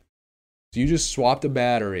that? So you just swapped a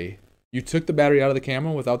battery. You took the battery out of the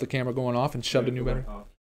camera without the camera going off and shoved a new battery?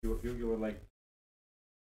 You were like...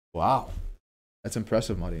 Wow. That's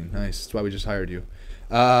impressive, Muddy. Nice. That's why we just hired you.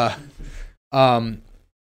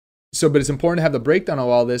 So, but it's important to have the breakdown of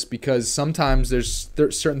all this, because sometimes there's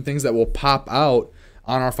certain things that will pop out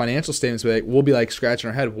on our financial statements. We'll be like scratching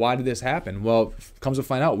our head. Why did this happen? Well, comes to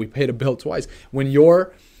find out, we paid a bill twice. When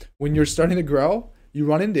you're starting to grow, you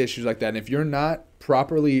run into issues like that. And if you're not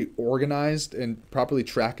properly organized and properly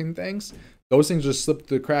tracking things, those things just slip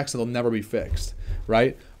through the cracks and they'll never be fixed,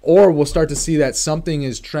 right? Or we'll start to see that something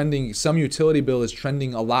is trending, some utility bill is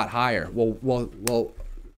trending a lot higher. Well,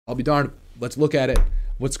 I'll be darned. Let's look at it.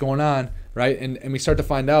 What's going on, right? And we start to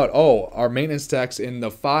find out, oh, our maintenance techs in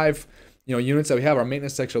the 5 units that we have, our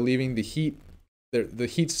maintenance techs are leaving the heat. The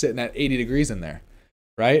heat's sitting at 80 degrees in there,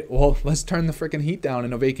 right? Well, let's turn the freaking heat down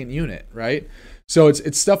in a vacant unit, right? So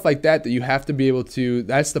it's stuff like that you have to be able to.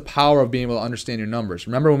 That's the power of being able to understand your numbers.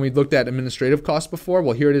 Remember when we looked at administrative costs before?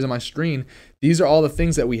 Well, here it is on my screen. These are all the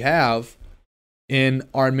things that we have in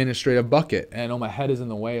our administrative bucket. And I know my head is in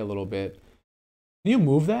the way a little bit. Can you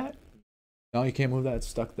move that? No, you can't move that. It's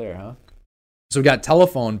stuck there, huh? So we got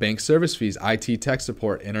telephone, bank service fees, IT tech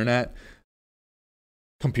support, internet,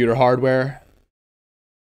 computer hardware,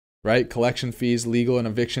 right? Collection fees, legal and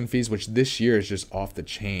eviction fees, which this year is just off the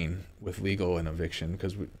chain with legal and eviction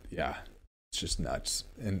because it's just nuts.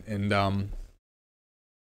 And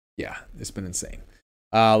yeah, it's been insane.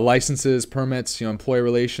 Licenses, permits, employee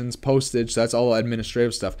relations, postage. That's all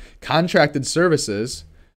administrative stuff. Contracted services.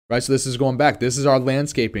 Right, so this is going back. This is our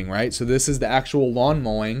landscaping, right? So this is the actual lawn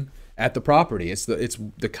mowing at the property. It's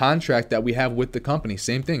the contract that we have with the company.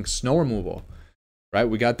 Same thing, snow removal, right?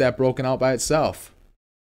 We got that broken out by itself.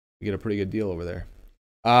 We get a pretty good deal over there.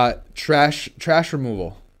 Trash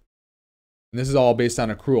removal. And this is all based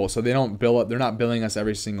on accrual. So they don't bill it. They're not billing us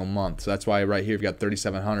every single month. So that's why right here we've got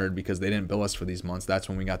 $3,700 because they didn't bill us for these months. That's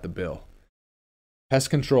when we got the bill. Pest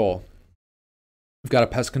control. We've got a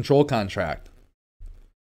pest control contract.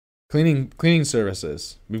 Cleaning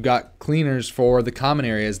services. We've got cleaners for the common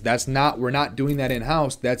areas. We're not doing that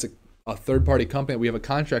in-house. That's a third-party company that we have a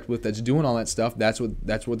contract with that's doing all that stuff. That's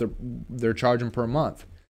what they're charging per month.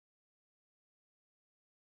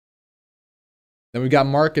 Then we've got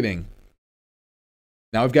marketing.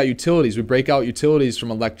 Now we've got utilities. We break out utilities from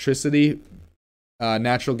electricity,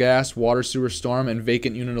 natural gas, water, sewer, storm, and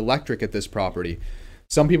vacant unit electric at this property.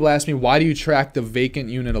 Some people ask me, why do you track the vacant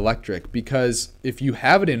unit electric? Because if you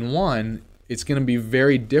have it in one, it's going to be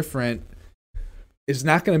very different is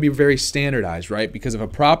not going to be very standardized, right? Because if a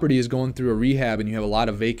property is going through a rehab and you have a lot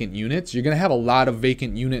of vacant units, you're going to have a lot of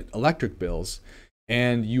vacant unit electric bills.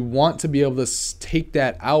 And you want to be able to take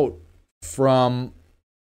that out from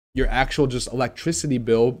your actual just electricity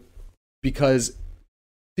bill, because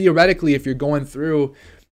theoretically, if you're going through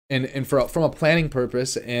and from a planning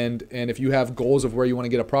purpose, and if you have goals of where you want to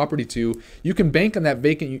get a property to, you can bank on that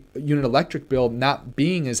vacant unit electric bill not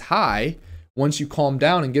being as high once you calm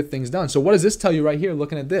down and get things done. So what does this tell you right here,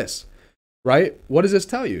 looking at this, right? What does this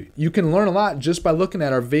tell you? You can learn a lot just by looking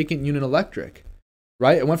at our vacant unit electric,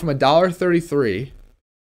 right? It went from $1.33.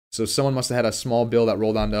 So someone must have had a small bill that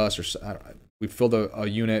rolled onto us, or we filled a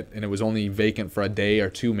unit and it was only vacant for a day or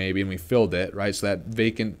two maybe, and we filled it, right? So that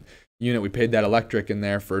vacant unit, we paid that electric in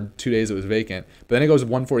there for 2 days it was vacant. But then it goes to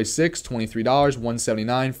 $146, $23,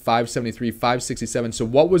 $179, $573, $567. So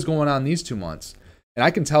what was going on these 2 months? And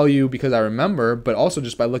I can tell you because I remember, but also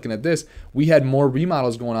just by looking at this, we had more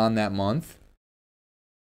remodels going on that month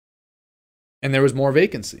and there was more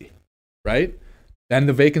vacancy, right? Then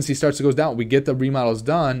the vacancy starts to go down. We get the remodels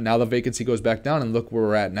done. Now the vacancy goes back down, and look where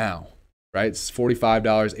we're at now, right? It's $45,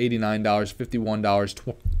 $89,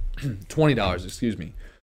 $51, $20, excuse me.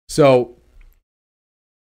 So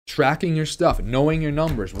tracking your stuff, knowing your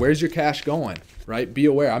numbers, where's your cash going, right? Be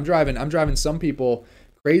aware. I'm driving some people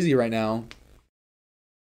crazy right now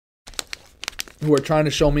who are trying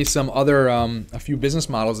to show me some other, a few business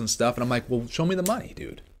models and stuff. And I'm like, well, show me the money,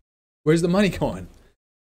 dude. Where's the money going?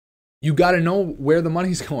 You got to know where the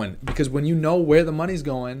money's going, because when you know where the money's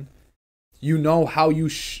going, you know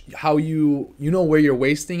you know where you're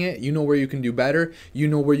wasting it. You know where you can do better. You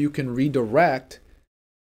know where you can redirect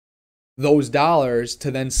those dollars to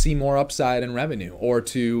then see more upside in revenue, or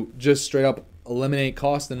to just straight up eliminate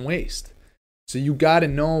cost and waste. So you got to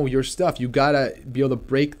know your stuff. You got to be able to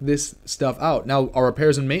break this stuff out. Now, our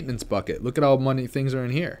repairs and maintenance bucket, look at how many things are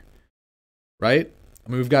in here, right? I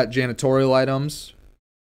mean, we've got janitorial items,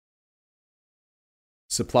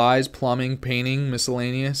 supplies, plumbing, painting,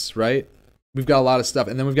 miscellaneous, right? We've got a lot of stuff.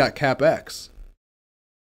 And then we've got CapEx.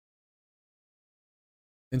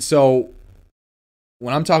 And so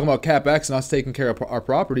when I'm talking about CapEx and us taking care of our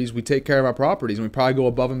properties, we take care of our properties, and we probably go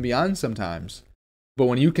above and beyond sometimes. But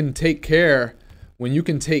when you can take care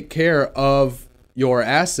of your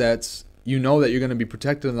assets, you know that you're going to be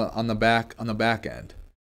protected on the back end,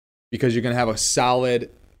 because you're going to have a solid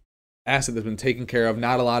asset that's been taken care of,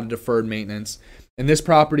 not a lot of deferred maintenance. And this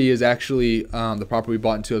property is actually the property we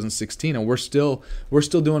bought in 2016, and we're still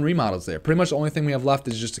doing remodels there. Pretty much the only thing we have left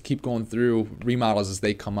is just to keep going through remodels as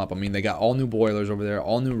they come up. I mean, they got all new boilers over there,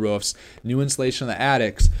 all new roofs, new insulation in the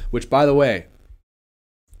attics, which, by the way,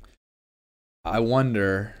 I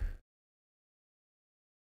wonder.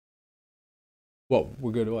 Well,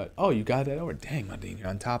 we're good at what? Oh, you got that over. Dang, Mundine, you're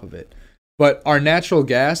on top of it. But our natural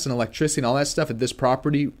gas and electricity and all that stuff at this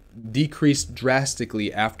property decreased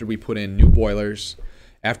drastically after we put in new boilers,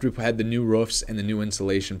 after we had the new roofs and the new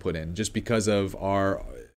insulation put in, just because of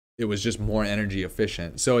it was just more energy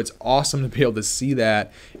efficient. So it's awesome to be able to see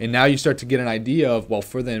that. And now you start to get an idea of, well,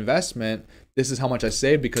 for the investment, this is how much I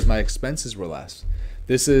saved because my expenses were less.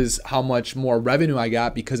 This is how much more revenue I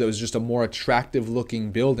got because it was just a more attractive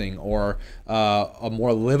looking building, or a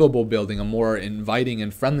more livable building, a more inviting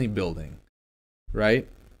and friendly building, right?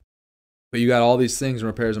 But you got all these things in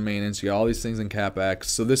repairs and maintenance. You got all these things in CapEx.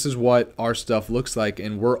 So this is what our stuff looks like,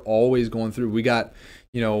 and we're always going through. We got,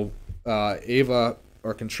 Ava,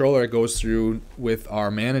 our controller, goes through with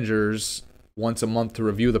our managers once a month to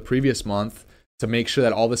review the previous month, to make sure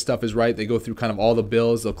that all this stuff is right. They go through kind of all the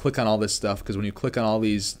bills. They'll click on all this stuff, because when you click on all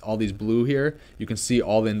these blue here, you can see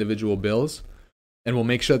all the individual bills, and we'll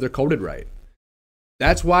make sure that they're coded right.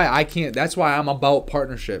 That's why I'm about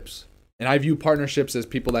partnerships. And I view partnerships as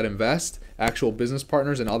people that invest, actual business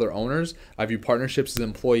partners and other owners. I view partnerships as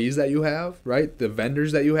employees that you have, right? The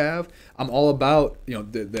vendors that you have. I'm all about,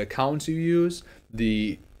 the accountants you use,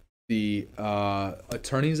 the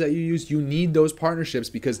attorneys that you use. You need those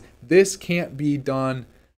partnerships, because this can't be done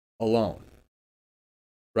alone,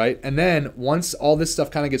 right? And then once all this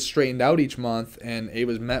stuff kind of gets straightened out each month, and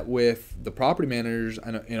Ava's met with the property managers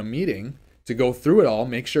in a meeting to go through it all,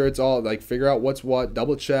 make sure it's all, like, figure out what's what,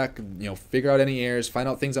 double check, figure out any errors, find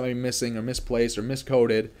out things that might be missing or misplaced or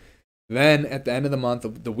miscoded. Then at the end of the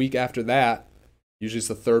month, the week after that, usually it's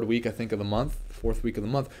the third week, I think, of the month, fourth week of the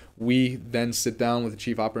month, we then sit down with the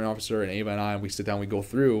chief operating officer and Ava and I, and we sit down, we go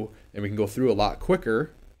through, and we can go through a lot quicker.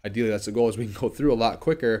 Ideally, that's the goal, is we can go through a lot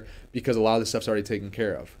quicker, because a lot of the stuff's already taken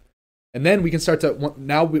care of. And then we can start to,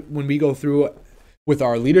 when we go through with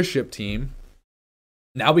our leadership team,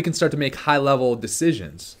 now we can start to make high-level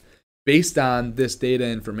decisions based on this data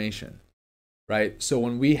information, right? So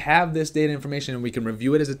when we have this data information and we can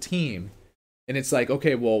review it as a team, and it's like,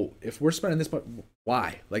 okay, well, if we're spending this much,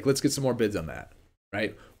 why? Like, let's get some more bids on that,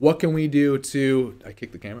 right? What can we do to? I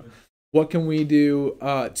kicked the camera. What can we do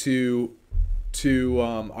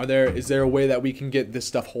is there a way that we can get this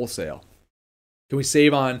stuff wholesale? Can we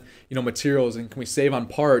save on materials, and can we save on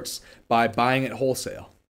parts by buying it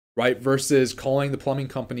wholesale, right? Versus calling the plumbing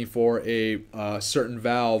company for a certain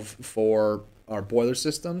valve for our boiler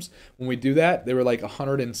systems. When we do that, they were like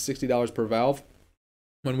 $160 per valve.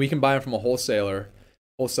 When we can buy them from a wholesaler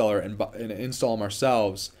and install them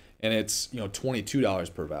ourselves, and it's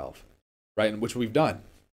 $22 per valve, right? And which we've done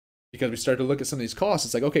because we started to look at some of these costs.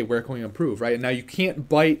 It's like, okay, where can we improve, right? And now you can't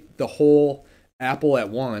bite the whole apple at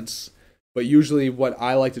once, but usually what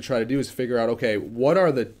I like to try to do is figure out, okay, what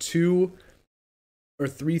are the 2 or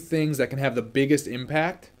 3 things that can have the biggest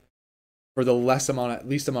impact for the least amount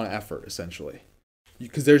of effort, essentially,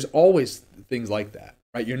 because there's always things like that.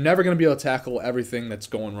 Right, you're never going to be able to tackle everything that's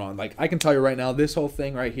going wrong. Like, I can tell you right now, this whole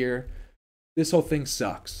thing right here, this whole thing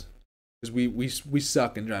sucks. Because we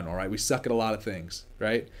suck in general, right? We suck at a lot of things,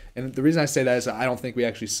 right? And the reason I say that is I don't think we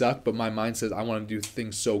actually suck, but my mind says I want to do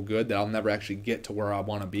things so good that I'll never actually get to where I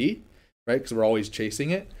want to be, right? Because we're always chasing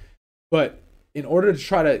it. But in order to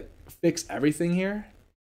try to fix everything here,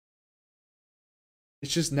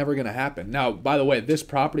 it's just never going to happen. Now, by the way, this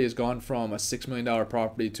property has gone from a $6 million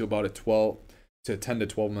property to about a $10 to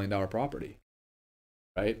 $12 million property,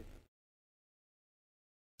 right?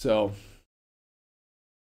 So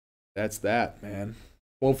that's that, man.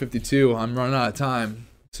 12:52. I'm running out of time.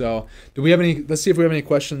 So do we have any? Let's see if we have any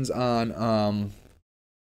questions on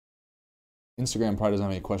Instagram. Probably doesn't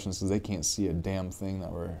have any questions because they can't see a damn thing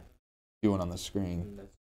that we're doing on the screen.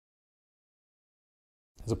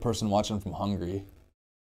 There's a person watching from Hungary.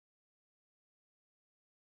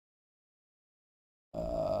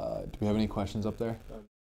 Do we have any questions up there?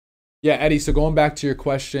 Yeah, Eddie, so going back to your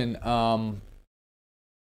question,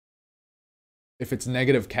 if it's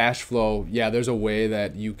negative cash flow, yeah, there's a way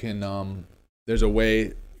that you can,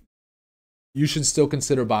 you should still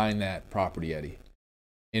consider buying that property, Eddie,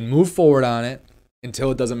 and move forward on it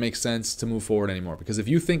until it doesn't make sense to move forward anymore. Because if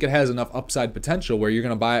you think it has enough upside potential where you're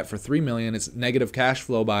going to buy it for $3 million, it's negative cash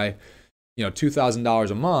flow by, $2,000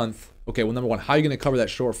 a month. Okay, well, number one, how are you going to cover that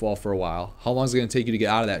shortfall for a while? How long is it going to take you to get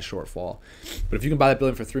out of that shortfall? But if you can buy that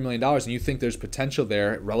building for $3 million and you think there's potential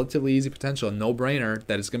there, relatively easy potential, a no-brainer,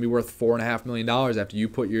 that it's going to be worth $4.5 million after you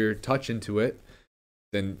put your touch into it,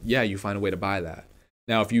 then yeah, you find a way to buy that.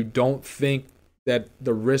 Now, if you don't think that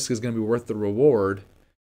the risk is going to be worth the reward,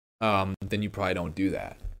 then you probably don't do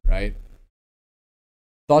that, right?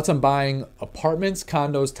 Thoughts on buying apartments,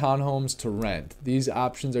 condos, townhomes to rent? These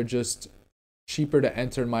options are just cheaper to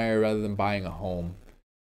enter in my area rather than buying a home.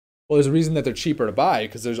 Well, there's a reason that they're cheaper to buy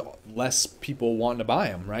because there's less people wanting to buy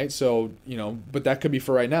them, right? So, but that could be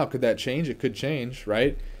for right now. Could that change? It could change,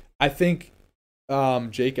 right? I think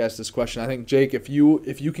Jake asked this question. I think, Jake, if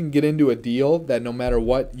you can get into a deal that no matter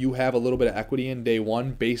what, you have a little bit of equity in day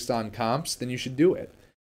one based on comps, then you should do it.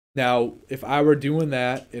 Now, if I were doing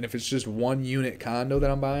that, and if it's just 1 unit condo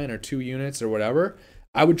that I'm buying or 2 units or whatever,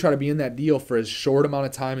 I would try to be in that deal for as short amount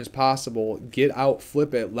of time as possible. Get out,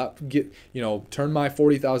 flip it, turn my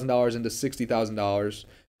 $40,000 into $60,000,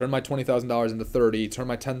 turn my $20,000 into 30, turn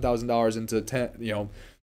my $10,000 into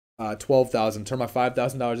 12,000, turn my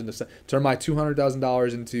 $5,000 into, turn my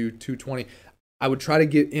 $200,000 into 220. I would try to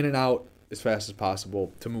get in and out as fast as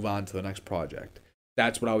possible to move on to the next project.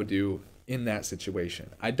 That's what I would do in that situation.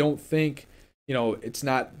 I don't think it's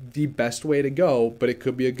not the best way to go, but it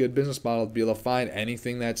could be a good business model to be able to find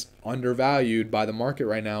anything that's undervalued by the market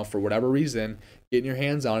right now for whatever reason, getting your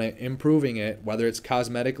hands on it, improving it, whether it's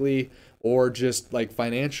cosmetically or just like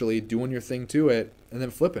financially, doing your thing to it, and then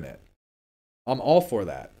flipping it. I'm all for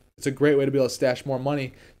that. It's a great way to be able to stash more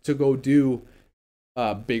money to go do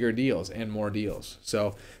bigger deals and more deals.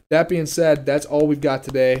 So that being said, that's all we've got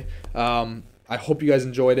today. I hope you guys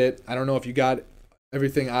enjoyed it. I don't know if you got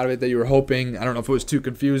everything out of it that you were hoping. I don't know if it was too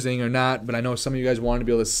confusing or not, but I know some of you guys wanted to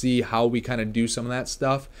be able to see how we kind of do some of that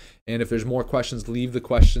stuff. And if there's more questions, leave the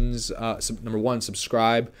questions. Number one,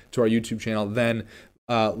 subscribe to our YouTube channel. Then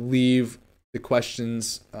leave the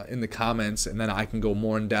questions in the comments, and then I can go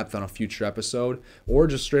more in depth on a future episode. Or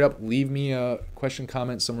just straight up leave me a question,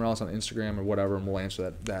 comment somewhere else on Instagram or whatever, and we'll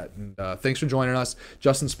answer that. And thanks for joining us.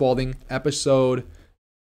 Justin Spaulding, episode...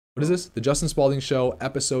 What is this? The Justin Spaulding Show,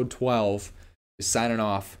 episode 12. Is signing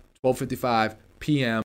off, 12:55 p.m.